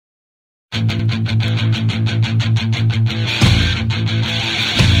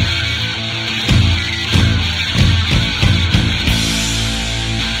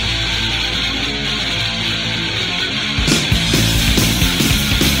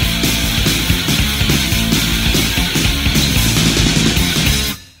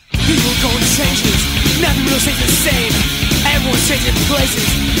places,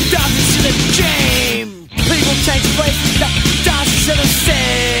 dodging to the game. People change places, dodging to the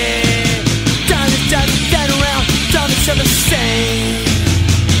same. Down around, dodging to the same.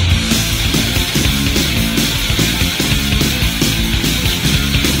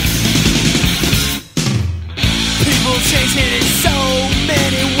 People changing in so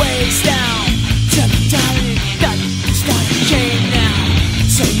many ways now. It's not a game now.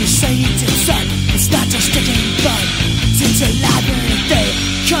 So you say it's inside, it's not just a game, but it's alive and they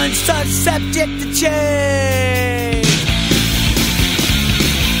can't start subject to change.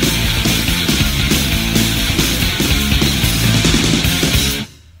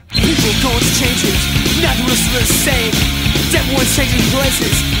 People going to changes, nothing was the same. Everyone's changing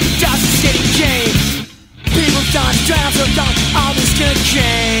places, dodging getting game. People done, drown, so done, all this gonna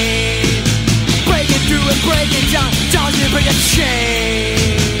change. Breaking through and breaking down, dodging and bring a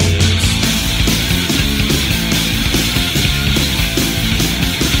change.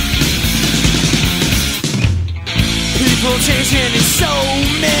 People changing in so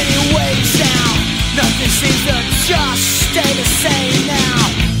many ways now. Nothing seems to just stay the same now.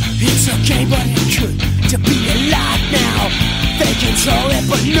 It's okay, but it's good to be alive now. They control it,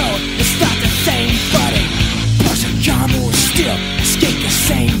 but no, it's not the